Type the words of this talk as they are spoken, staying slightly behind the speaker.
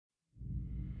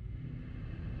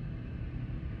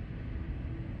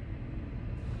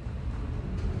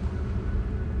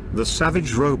The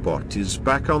savage robot is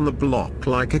back on the block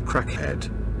like a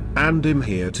crackhead. And I'm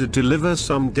here to deliver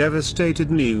some devastated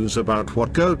news about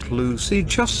what Goat Lucy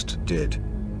just did.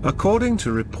 According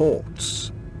to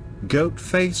reports,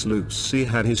 Goatface Lucy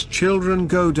had his children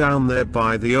go down there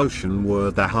by the ocean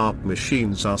where the HARP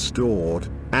machines are stored,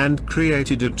 and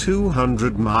created a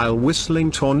 200-mile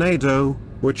whistling tornado,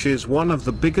 which is one of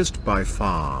the biggest by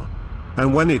far.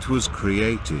 And when it was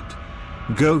created,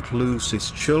 Goat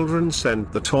Lucy's children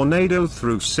sent the tornado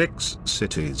through 6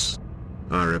 cities.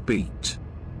 I repeat,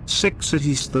 6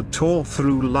 cities that tore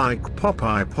through like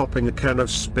Popeye popping a can of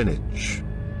spinach.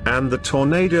 And the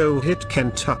tornado hit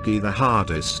Kentucky the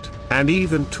hardest, and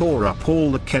even tore up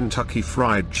all the Kentucky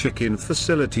Fried Chicken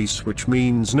facilities, which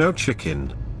means no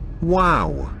chicken.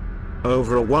 Wow!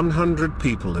 Over 100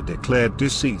 people are declared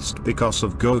deceased because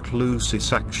of Goat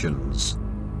Lucy's actions.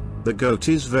 The goat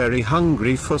is very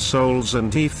hungry for souls,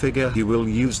 and he figure he will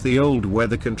use the old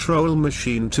weather control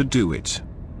machine to do it.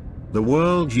 The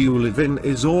world you live in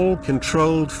is all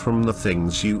controlled from the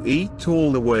things you eat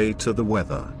all the way to the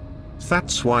weather.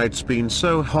 That's why it's been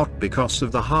so hot, because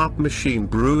of the HARP machine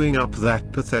brewing up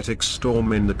that pathetic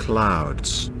storm in the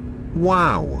clouds.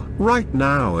 Wow! Right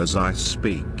now as I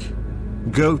speak,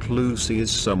 Goat Lucy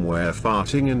is somewhere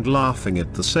farting and laughing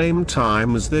at the same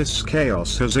time as this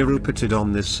chaos has erupted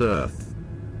on this earth.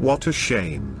 What a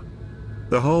shame.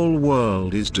 The whole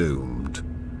world is doomed.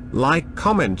 Like,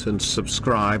 comment and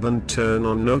subscribe and turn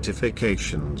on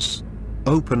notifications.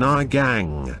 Open eye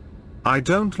gang. I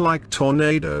don't like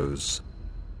tornadoes.